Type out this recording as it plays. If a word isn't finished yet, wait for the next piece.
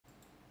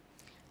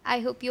I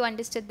hope you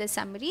understood the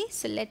summary.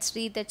 So let's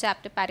read the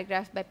chapter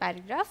paragraph by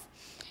paragraph,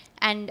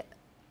 and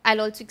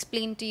I'll also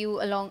explain to you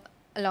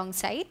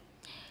alongside.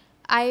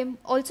 I'm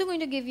also going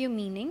to give you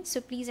meanings,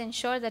 so please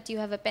ensure that you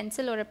have a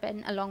pencil or a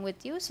pen along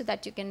with you so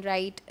that you can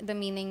write the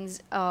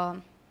meanings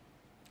while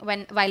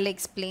I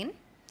explain.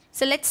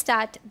 So let's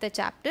start the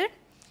chapter.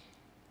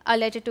 A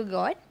letter to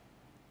God.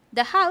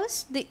 The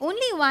house, the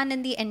only one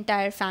in the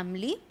entire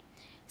family,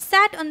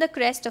 sat on the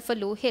crest of a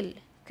low hill.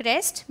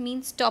 Crest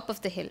means top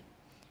of the hill.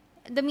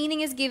 The meaning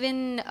is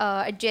given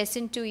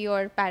adjacent to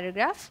your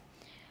paragraph.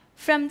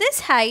 From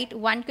this height,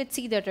 one could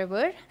see the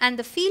river and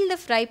the field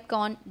of ripe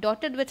corn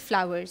dotted with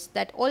flowers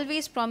that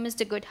always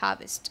promised a good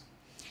harvest.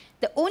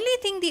 The only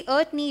thing the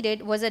earth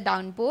needed was a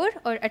downpour,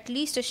 or at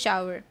least a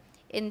shower.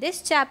 In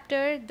this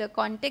chapter, the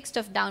context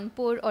of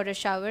downpour or a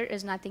shower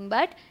is nothing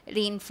but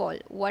rainfall.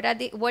 What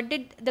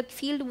did the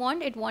field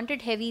want? It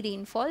wanted heavy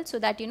rainfall so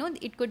that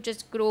it could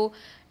just grow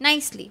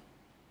nicely.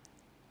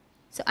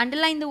 So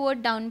underline the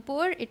word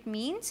downpour, it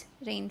means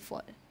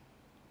rainfall.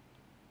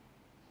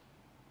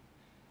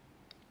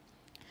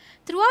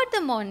 Throughout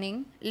the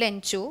morning,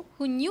 Lencho,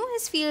 who knew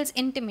his fields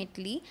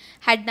intimately,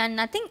 had done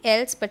nothing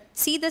else but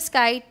see the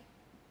sky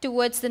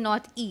towards the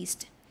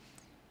northeast.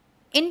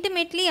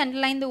 Intimately,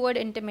 underline the word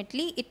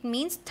intimately, it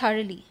means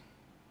thoroughly.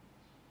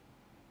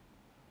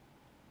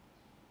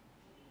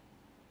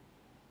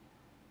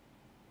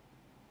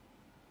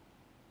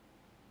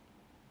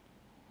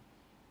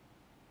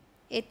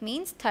 It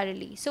means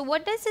thoroughly. So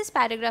what does this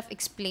paragraph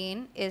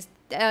explain is,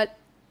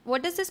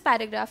 what does this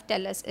paragraph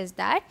tell us is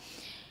that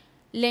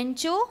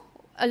Lencho,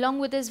 along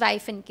with his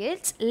wife and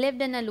kids,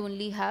 lived in a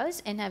lonely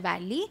house in a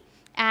valley,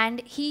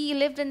 and he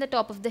lived in the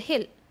top of the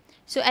hill.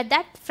 So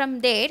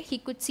from there he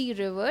could see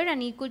river,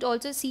 and he could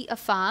also see a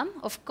farm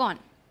of corn,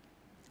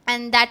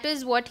 and that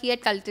is what he had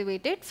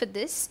cultivated for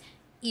this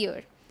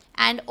year.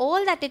 And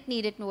all that it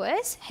needed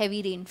was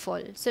heavy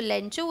rainfall. So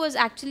Lencho was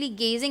actually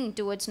gazing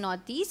towards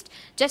northeast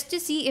just to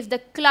see if the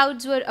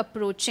clouds were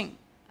approaching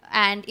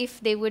and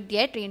if they would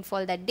get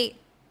rainfall that day.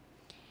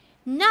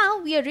 Now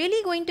we are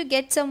really going to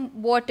get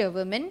some water,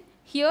 women.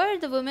 Here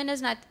the woman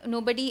is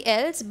nobody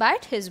else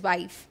but his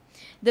wife.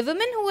 The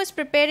woman who was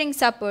preparing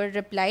supper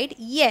replied,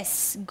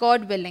 "Yes,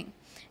 God willing."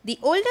 The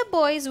older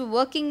boys were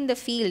working in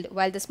the field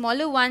while the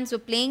smaller ones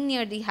were playing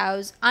near the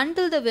house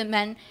until the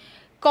women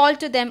called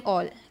to them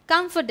all,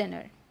 "Come for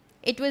dinner."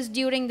 It was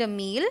during the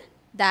meal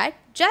that,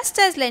 just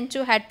as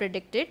Lencho had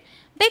predicted,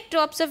 big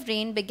drops of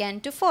rain began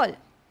to fall.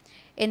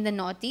 In the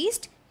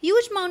northeast,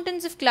 huge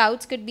mountains of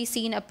clouds could be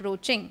seen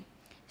approaching.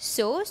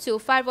 So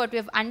far what we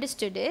have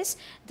understood is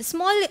the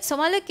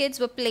smaller kids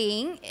were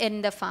playing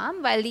in the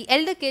farm while the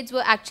elder kids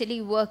were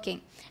actually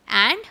working,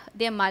 and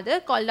their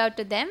mother called out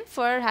to them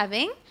for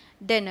having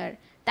dinner.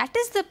 That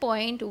is the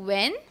point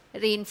when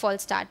rainfall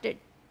started.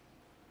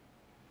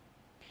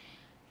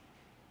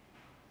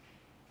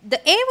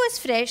 The air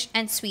was fresh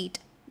and sweet.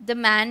 The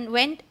man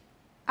went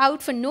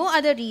out for no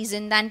other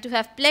reason than to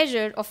have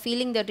pleasure of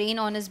feeling the rain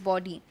on his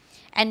body,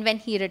 and when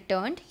he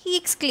returned, he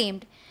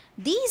exclaimed,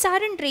 "These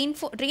aren't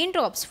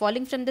raindrops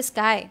falling from the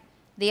sky.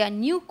 They are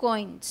new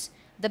coins.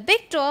 The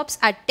big drops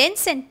are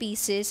 10-cent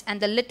pieces and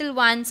the little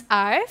ones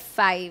are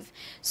 5.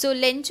 So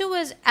Lencho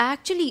was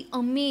actually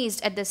amazed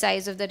at the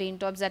size of the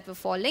raindrops that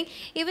were falling.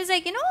 He was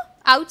like,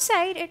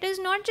 outside it is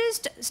not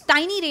just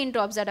tiny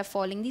raindrops that are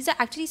falling. These are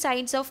actually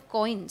size of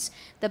coins.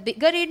 The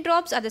bigger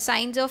raindrops are the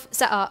size of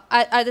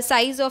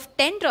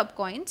 10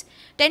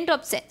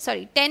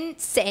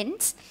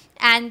 cents,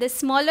 and the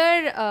smaller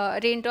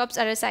raindrops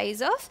are a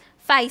size of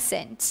 5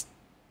 cents.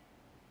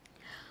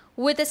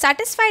 With a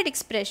satisfied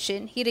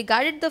expression, he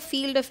regarded the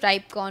field of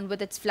ripe corn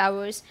with its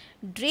flowers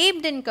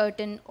draped in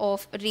curtain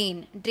of rain.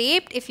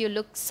 Draped, if you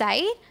look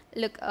side,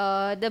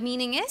 the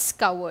meaning is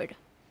covered.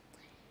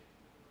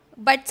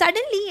 But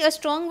suddenly a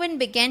strong wind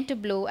began to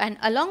blow, and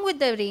along with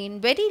the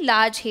rain, very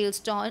large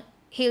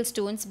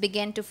hailstones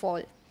began to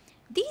fall.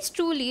 These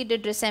truly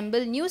did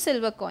resemble new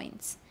silver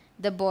coins.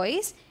 The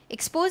boys,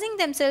 exposing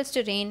themselves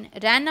to rain,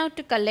 ran out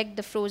to collect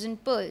the frozen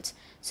pearls.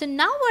 So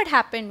now what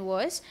happened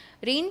was,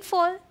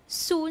 rainfall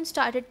soon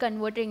started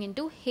converting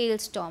into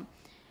hailstorm,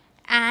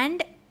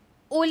 and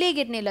ओले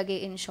गिरने लगे.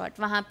 In short,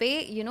 वहाँ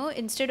पे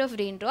instead of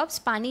raindrops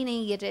पानी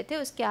नहीं गिर रहे थे,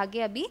 उसके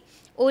आगे अभी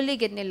ओले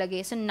गिरने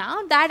लगे. So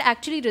now that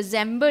actually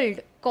resembled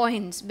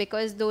coins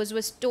because those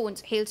were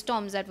stones,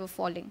 hailstorms that were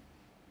falling.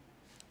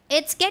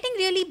 "It's getting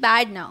really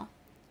bad now,"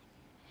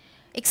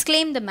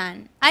 exclaimed the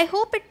man. "I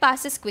hope it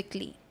passes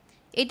quickly."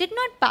 It did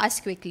not pass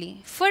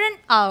quickly. For an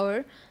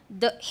hour,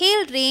 the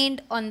hail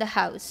rained on the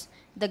house,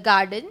 the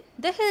garden,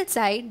 the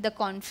hillside, the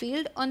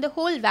cornfield, on the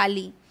whole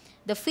valley.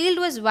 The field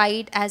was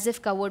white as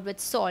if covered with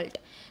salt.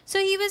 So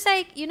he was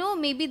like,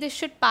 maybe this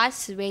should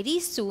pass very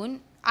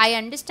soon. I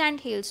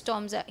understand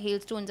hailstones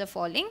are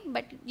falling,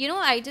 but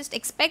I just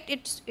expect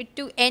it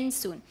to end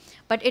soon.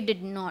 But it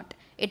did not.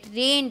 It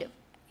rained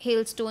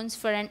hailstones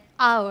for an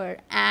hour,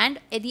 and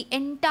the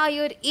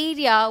entire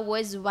area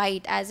was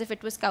white as if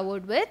it was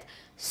covered with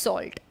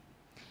salt.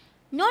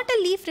 Not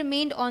a leaf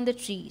remained on the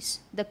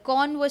trees. The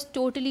corn was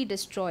totally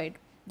destroyed.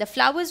 The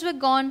flowers were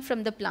gone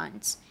from the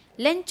plants.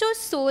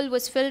 Lencho's soul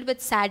was filled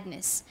with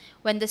sadness.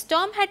 When the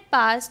storm had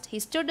passed, he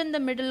stood in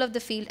the middle of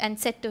the field and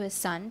said to his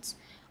sons,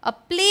 "A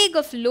plague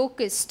of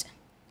locusts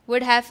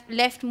would have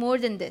left more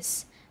than this.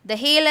 The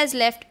hail has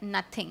left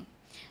nothing."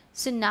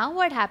 So now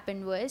what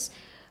happened was,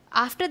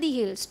 after the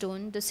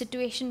hailstone, the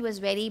situation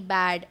was very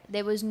bad.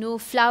 There was no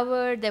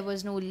flower, there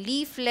was no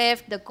leaf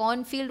left, the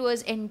cornfield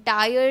was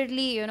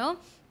entirely,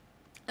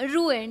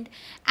 ruined.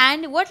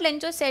 And what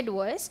Lencho said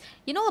was,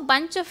 a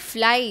bunch of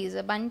flies,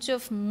 a bunch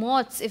of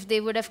moths, if they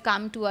would have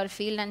come to our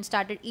field and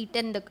started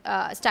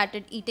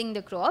eating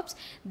the crops,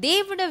 they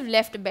would have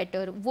left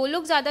better. वो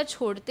लोग ज़्यादा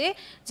छोड़ते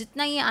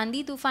जितना ये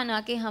आंधी तूफान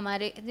आके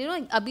हमारे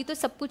अभी तो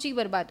सब कुछ ही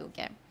बर्बाद हो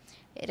गया है,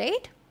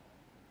 right?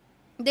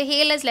 The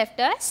hail has left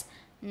us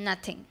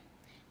nothing.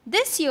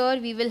 This year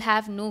we will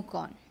have no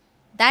corn.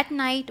 That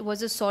night was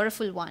a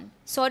sorrowful one.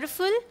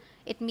 Sorrowful,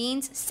 it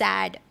means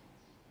sad.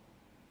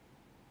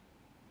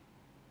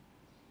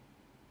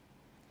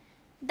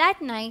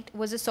 That night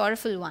was a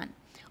sorrowful one.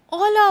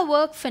 All our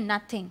work for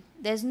nothing.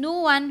 There's no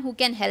one who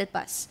can help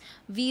us.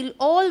 We'll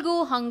all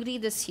go hungry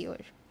this year.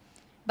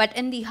 But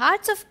in the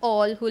hearts of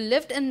all who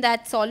lived in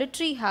that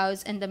solitary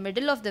house in the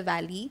middle of the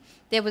valley,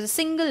 there was a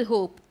single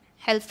hope,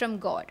 help from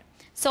God.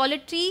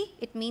 Solitary,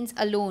 it means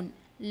alone,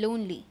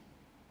 lonely.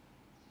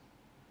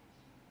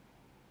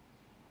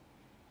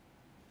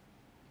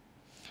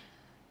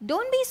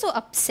 Don't be so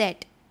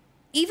upset.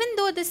 Even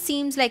though this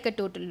seems like a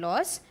total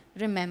loss,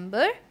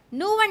 remember,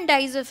 no one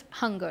dies of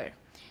hunger.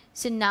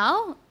 So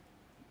now,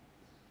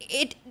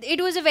 it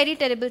was a very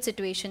terrible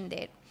situation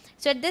there.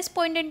 So at this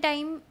point in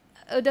time,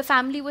 the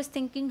family was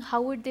thinking,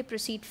 how would they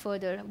proceed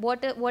further?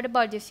 What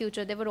about the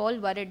future? They were all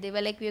worried. They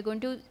were like, we're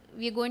going to,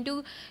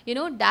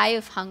 die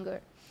of hunger.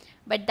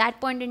 But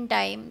that point in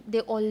time, they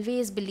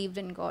always believed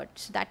in God.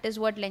 So that is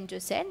what Lencho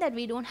said, that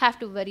we don't have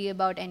to worry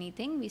about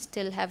anything. We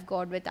still have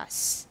God with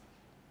us.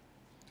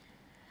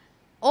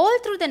 All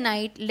through the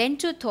night,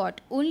 Lencho thought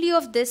only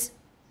of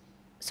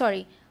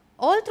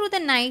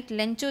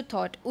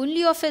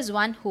his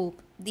one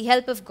hope, the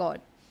help of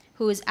God,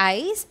 whose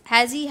eyes,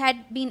 as he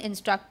had been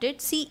instructed,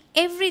 see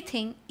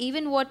everything,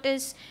 even what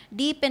is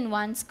deep in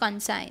one's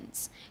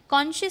conscience.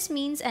 Conscious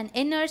means an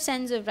inner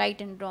sense of right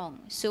and wrong.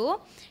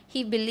 So,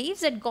 he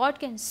believes that God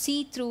can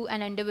see through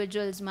an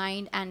individual's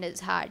mind and his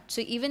heart.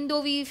 So even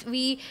though we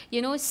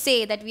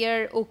say that we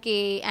are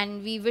okay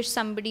and we wish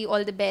somebody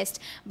all the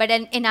best, but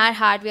in our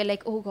heart we are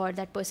like, oh God,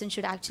 that person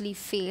should actually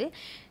fail.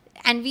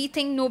 And we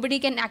think nobody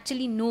can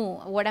actually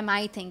know what am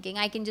I thinking.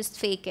 I can just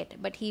fake it.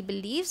 But he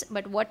believes,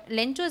 but what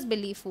Lencho's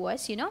belief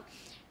was,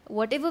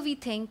 whatever we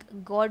think,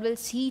 God will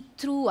see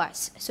through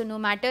us. So no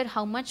matter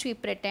how much we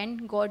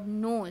pretend, God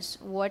knows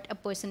what a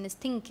person is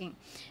thinking.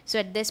 So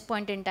at this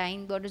point in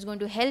time, God is going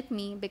to help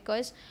me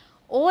because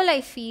all I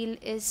feel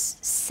is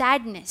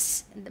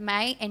sadness.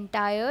 My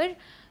entire,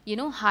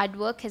 hard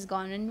work has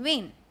gone in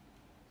vain.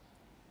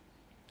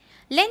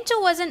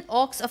 Lencho was an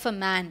ox of a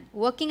man,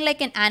 working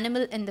like an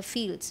animal in the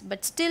fields,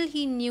 but still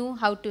he knew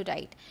how to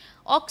write.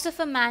 Ox of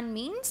a man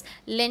means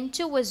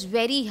Lencho was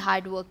very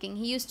hardworking.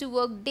 He used to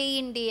work day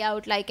in, day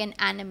out like an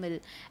animal.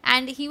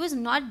 And he was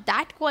not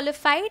that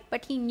qualified,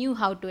 but he knew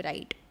how to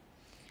write.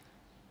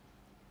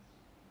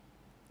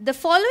 The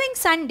following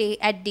Sunday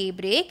at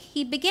daybreak,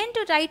 he began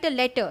to write a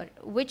letter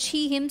which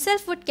he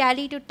himself would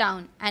carry to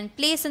town and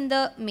place in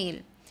the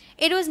mail.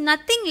 It was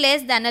nothing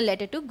less than a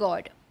letter to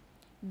God.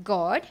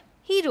 God,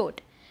 he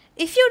wrote,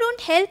 "If you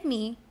don't help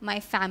me, my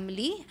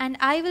family and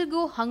I will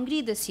go hungry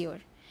this year.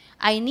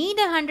 I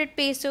need 100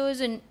 pesos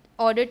in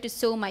order to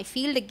sow my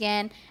field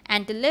again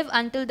and to live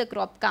until the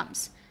crop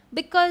comes.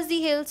 Because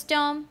the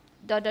hailstorm, ...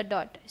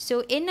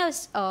 So in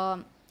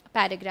a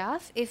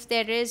paragraph, if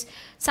there is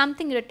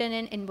something written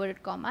in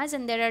inverted commas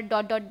and there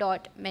are ...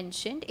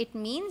 mentioned, it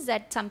means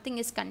that something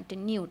is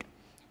continued.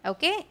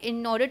 Okay,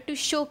 in order to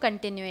show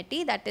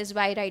continuity, that is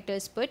why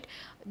writers put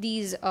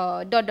these ...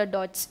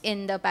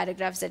 in the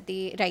paragraphs that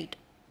they write.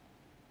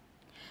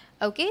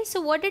 Okay, so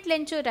what did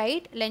Lencho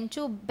write?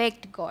 Lencho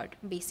begged God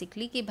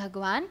basically कि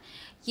भगवान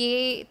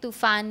ये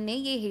तूफान ने,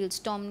 ये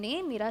hailstorm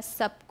ने मेरा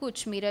सब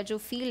कुछ, मेरा जो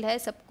फील्ड है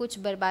सब कुछ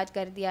बर्बाद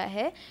कर दिया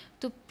है,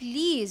 तो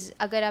प्लीज़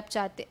अगर आप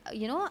चाहते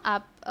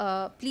आप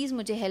प्लीज़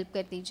मुझे हेल्प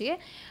कर दीजिए,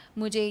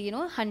 मुझे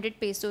 100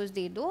 pesos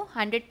दे दो.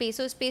 100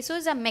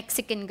 pesos are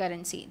Mexican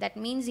currency. That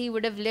means he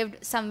would have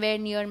lived somewhere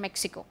near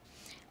Mexico.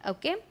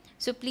 Okay.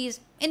 So please,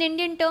 in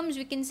Indian terms,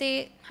 we can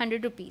say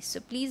 100 rupees. So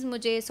please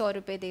मुझे 100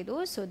 रुपये दे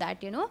दो, so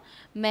that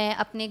मैं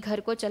अपने घर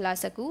को चला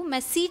सकूँ, मैं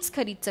seeds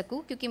खरीद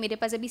सकूँ, क्योंकि मेरे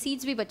पास अभी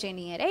seeds भी बचे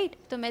नहीं है, right?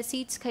 तो मैं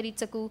seeds खरीद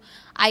सकूँ.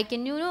 I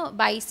can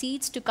buy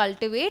seeds to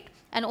cultivate,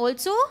 and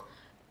also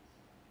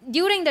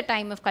during the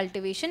time of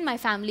cultivation, my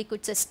family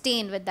could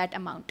sustain with that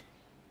amount.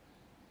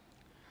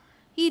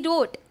 He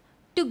wrote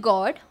to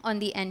God on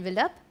the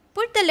envelope,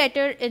 put the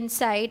letter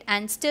inside,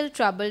 and still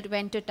troubled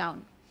went to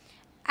town.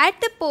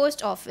 At the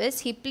post office,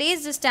 he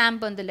placed the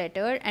stamp on the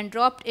letter and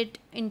dropped it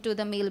into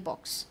the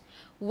mailbox.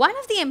 One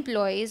of the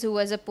employees, who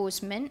was a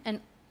postman,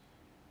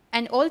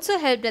 and also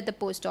helped at the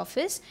post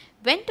office,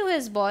 went to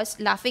his boss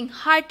laughing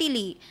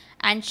heartily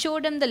and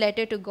showed him the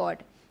letter to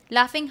God.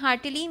 Laughing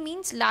heartily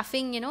means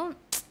laughing,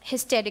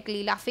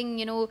 hysterically, laughing,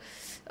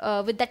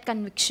 with that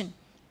conviction.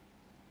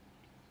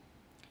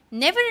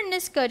 Never in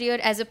his career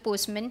as a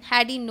postman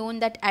had he known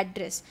that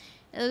address.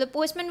 The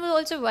postman was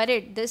also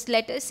worried. This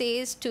letter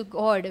says to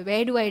God,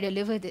 where do I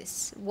deliver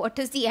this? What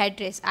is the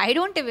address? I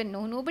don't even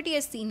know. Nobody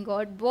has seen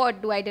God.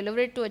 What? Do I deliver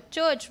it to a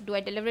church? Do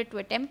I deliver it to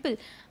a temple?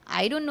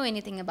 I don't know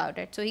anything about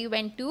it. So he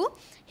went to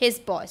his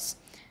boss.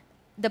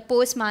 The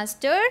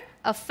postmaster,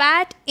 a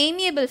fat,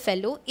 amiable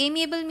fellow.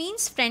 Amiable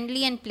means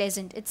friendly and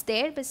pleasant. It's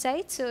there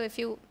besides. So if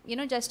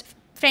just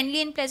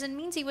friendly and pleasant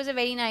means he was a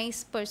very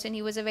nice person.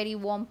 He was a very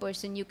warm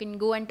person. You can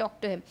go and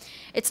talk to him.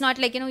 It's not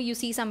like, you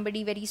see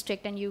somebody very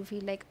strict and you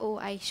feel like, oh,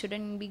 I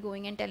shouldn't be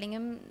going and telling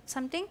him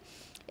something.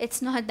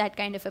 It's not that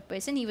kind of a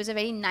person. He was a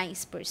very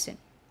nice person.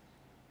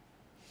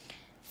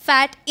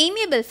 Fat,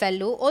 amiable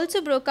fellow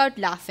also broke out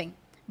laughing.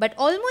 But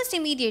almost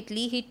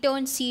immediately he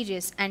turned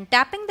serious and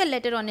tapping the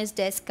letter on his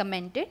desk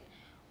commented,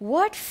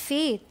 "What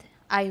faith!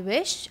 I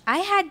wish I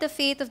had the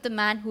faith of the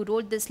man who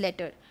wrote this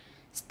letter,"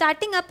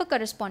 starting up a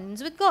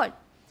correspondence with God.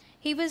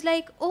 He was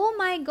like, oh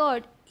my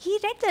God. He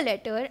read the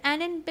letter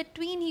and in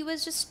between he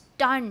was just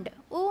stunned.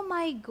 Oh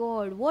my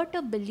God, what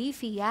a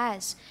belief he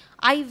has.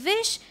 I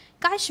wish,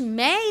 काश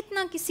मैं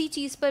इतना किसी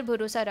चीज़ पर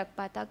भरोसा रख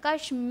पाता,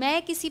 काश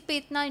मैं किसी पे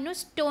इतना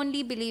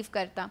sternly believe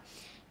करता.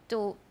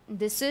 So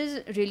this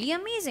is really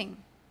amazing.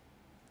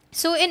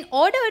 So in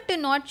order to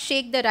not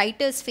shake the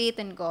writer's faith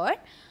in God,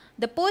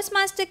 the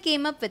postmaster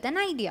came up with an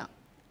idea.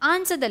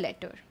 Answer the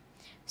letter.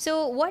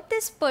 So what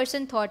this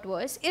person thought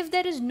was, if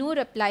there is no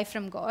reply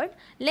from God,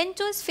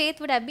 Lencho's faith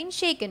would have been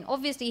shaken.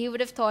 Obviously, he would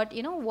have thought,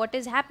 what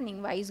is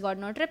happening? Why is God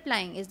not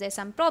replying? Is there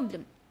some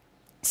problem?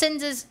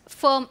 Since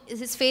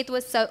his faith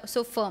was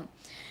so firm.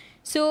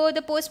 So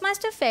the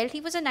postmaster felt,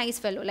 he was a nice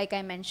fellow, like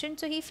I mentioned.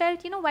 So he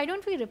felt, why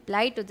don't we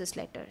reply to this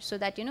letter so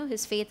that,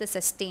 his faith is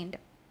sustained.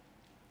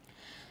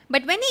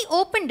 But when he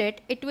opened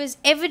it, it was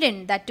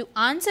evident that to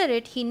answer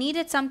it, he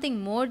needed something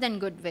more than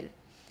goodwill.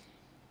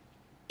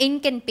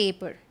 Ink and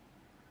paper.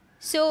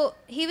 So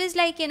he was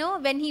like,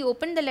 when he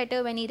opened the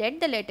letter, when he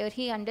read the letter,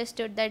 he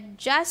understood that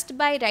just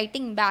by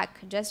writing back,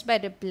 just by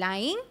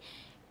replying,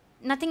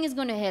 nothing is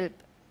going to help.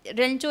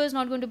 Lencho is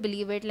not going to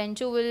believe it.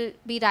 Lencho will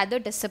be rather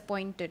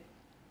disappointed.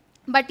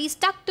 But he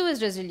stuck to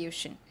his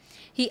resolution.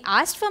 He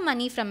asked for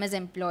money from his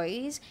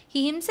employees.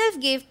 He himself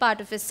gave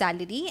part of his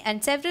salary,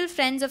 and several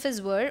friends of his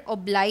were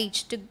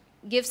obliged to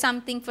give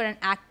something for an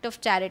act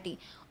of charity.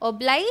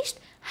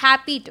 Obliged,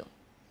 happy to.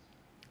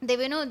 They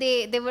were,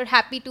 they were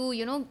happy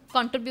to,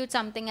 contribute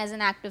something as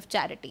an act of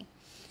charity.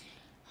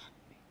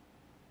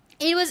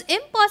 It was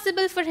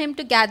impossible for him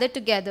to gather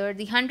together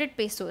the 100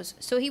 pesos,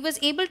 so he was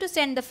able to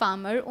send the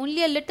farmer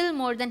only a little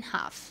more than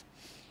half.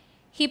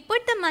 He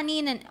put the money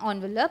in an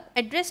envelope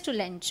addressed to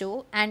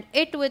Lencho and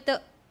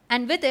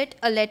with it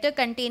a letter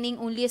containing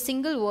only a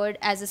single word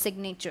as a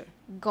signature,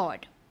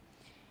 God.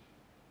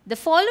 The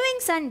following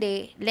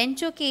Sunday,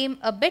 Lencho came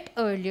a bit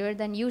earlier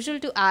than usual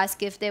to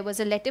ask if there was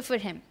a letter for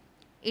him.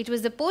 It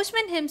was the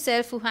postman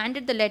himself who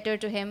handed the letter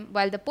to him,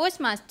 while the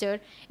postmaster,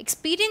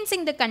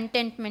 experiencing the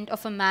contentment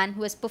of a man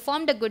who has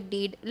performed a good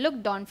deed,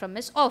 looked on from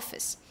his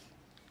office.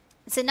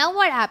 So now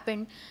what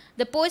happened?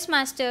 The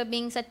postmaster,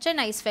 being such a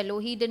nice fellow,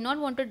 he did not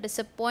want to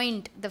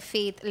disappoint the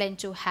faith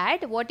Lencho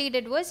had. What he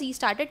did was he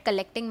started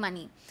collecting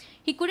money.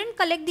 He couldn't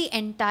collect the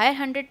entire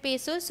 100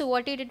 pesos. So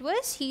what he did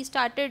was he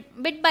started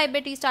bit by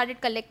bit, he started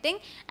collecting,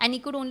 and he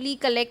could only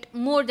collect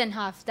more than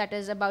half, that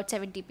is about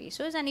 70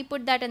 pesos. And he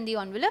put that in the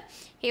envelope.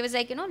 He was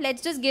like,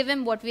 let's just give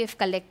him what we have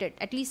collected.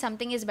 At least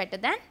something is better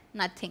than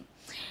nothing.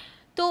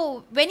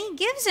 So when he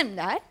gives him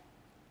that,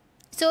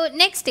 so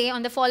next day,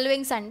 on the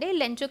following Sunday,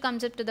 Lencho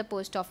comes up to the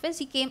post office.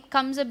 He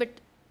comes a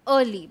bit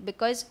early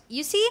because,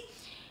 you see,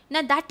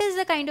 now that is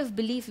the kind of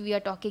belief we are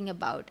talking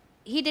about.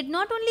 He did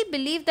not only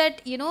believe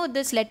that,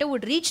 this letter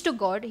would reach to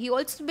God, he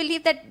also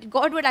believed that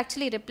God would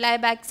actually reply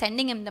back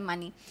sending him the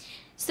money.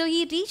 So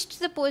he reached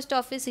the post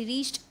office, he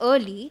reached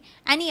early,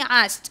 and he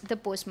asked the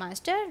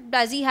postmaster,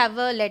 does he have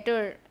a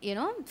letter,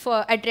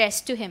 for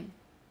addressed to him?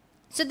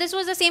 So this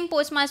was the same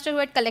postmaster who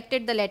had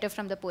collected the letter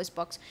from the post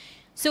box.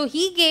 So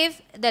he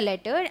gave the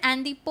letter,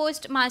 and the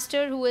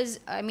postmaster, who was,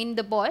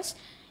 the boss,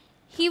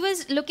 he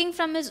was looking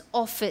from his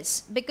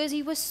office because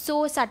he was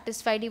so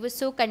satisfied. He was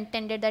so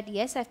contented that,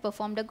 yes, I've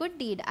performed a good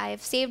deed. I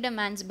have saved a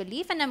man's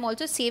belief, and I'm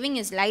also saving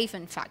his life,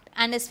 in fact,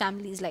 and his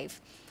family's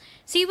life.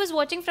 So he was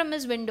watching from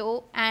his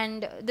window,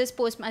 and this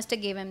postmaster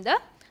gave him the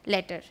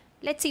letter.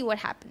 Let's see what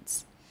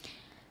happens.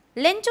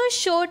 Lencho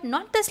showed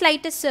not the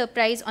slightest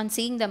surprise on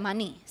seeing the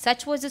money.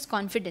 Such was his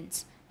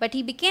confidence. But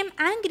he became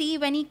angry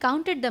when he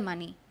counted the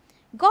money.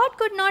 God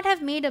could not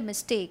have made a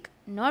mistake,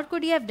 nor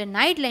could he have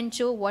denied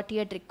Lencho what he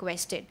had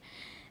requested.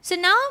 So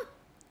now,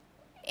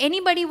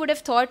 anybody would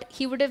have thought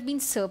he would have been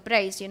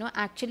surprised,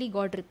 actually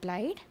God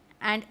replied.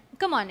 And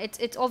come on,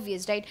 it's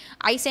obvious, right?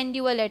 I send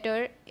you a letter,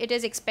 it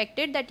is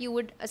expected that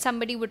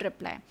somebody would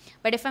reply.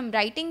 But if I'm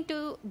writing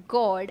to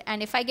God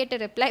and if I get a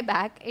reply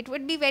back, it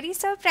would be very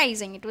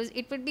surprising.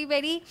 It would be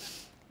very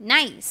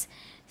nice.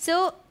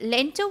 So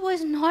Lento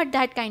was not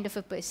that kind of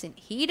a person.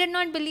 He did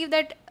not believe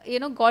that,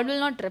 God will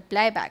not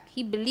reply back.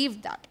 He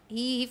believed that.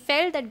 He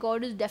felt that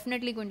God is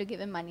definitely going to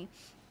give him money.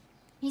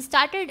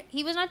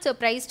 He was not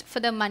surprised for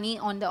the money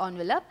on the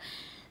envelope.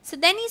 So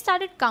then he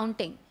started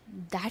counting.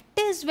 That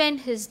is when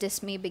his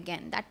dismay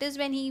began. That is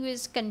when he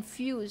was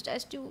confused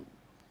as to,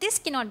 this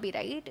cannot be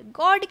right.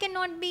 God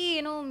cannot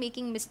be,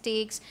 making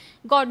mistakes.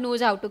 God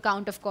knows how to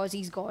count. Of course,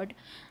 he's God.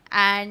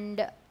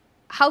 And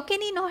how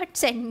can he not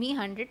send me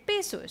 100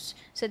 pesos?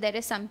 So there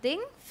is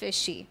something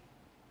fishy.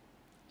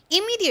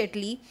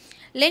 Immediately,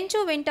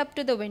 Lencho went up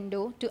to the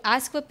window to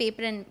ask for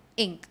paper and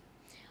ink.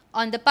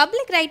 On the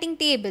public writing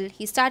table,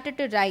 he started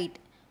to write,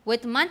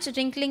 with much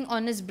wrinkling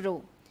on his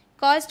brow,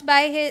 caused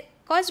by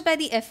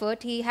the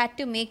effort he had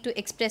to make to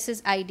express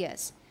his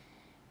ideas.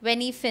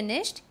 When he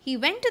finished, he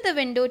went to the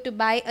window to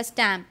buy a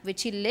stamp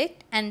which he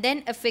licked and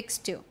then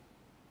affixed to.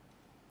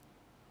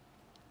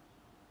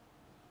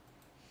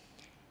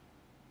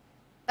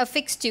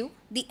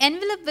 The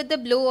envelope with the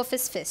blow of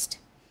his fist.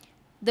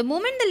 The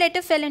moment the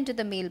letter fell into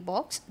the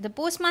mailbox, the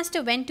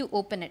postmaster went to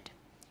open it.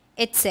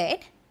 It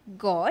said,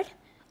 God,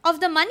 of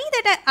the money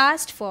that I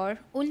asked for,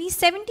 only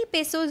 70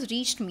 pesos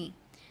reached me.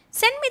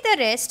 Send me the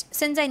rest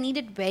since I need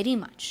it very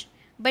much.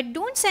 But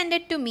don't send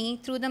it to me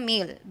through the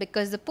mail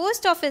because the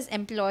post office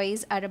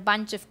employees are a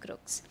bunch of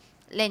crooks.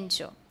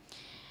 Lencho.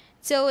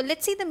 So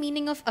let's see the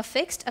meaning of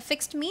affixed.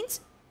 Affixed means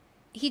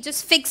he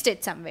just fixed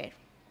it somewhere.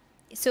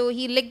 So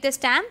he licked the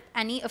stamp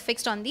and he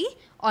affixed on the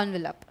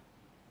envelope.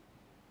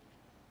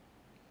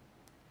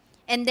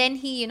 And then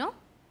he,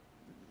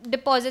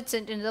 deposits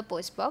it into the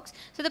post box.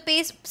 So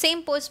the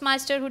same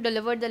postmaster who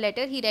delivered the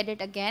letter, he read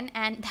it again.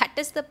 And that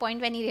is the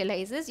point when he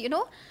realizes,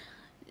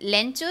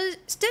 Lencho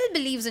still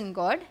believes in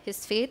God.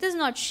 His faith is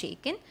not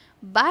shaken.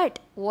 But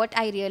what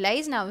I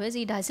realize now is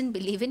he doesn't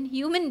believe in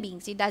human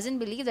beings. He doesn't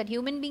believe that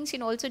human beings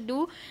can also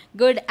do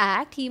good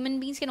act. Human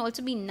beings can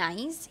also be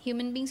nice.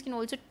 Human beings can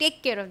also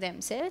take care of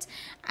themselves.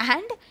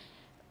 And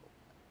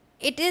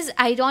it is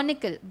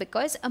ironical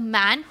because a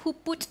man who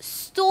puts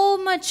so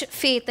much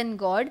faith in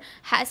God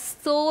has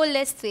so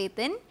less faith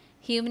in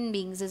human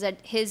beings, is at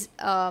his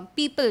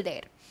people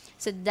there.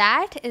 So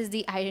that is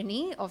the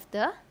irony of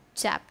the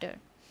chapter.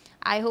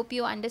 I hope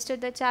you understood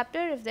the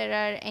chapter. If there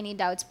are any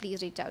doubts,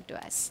 please reach out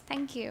to us.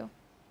 Thank you.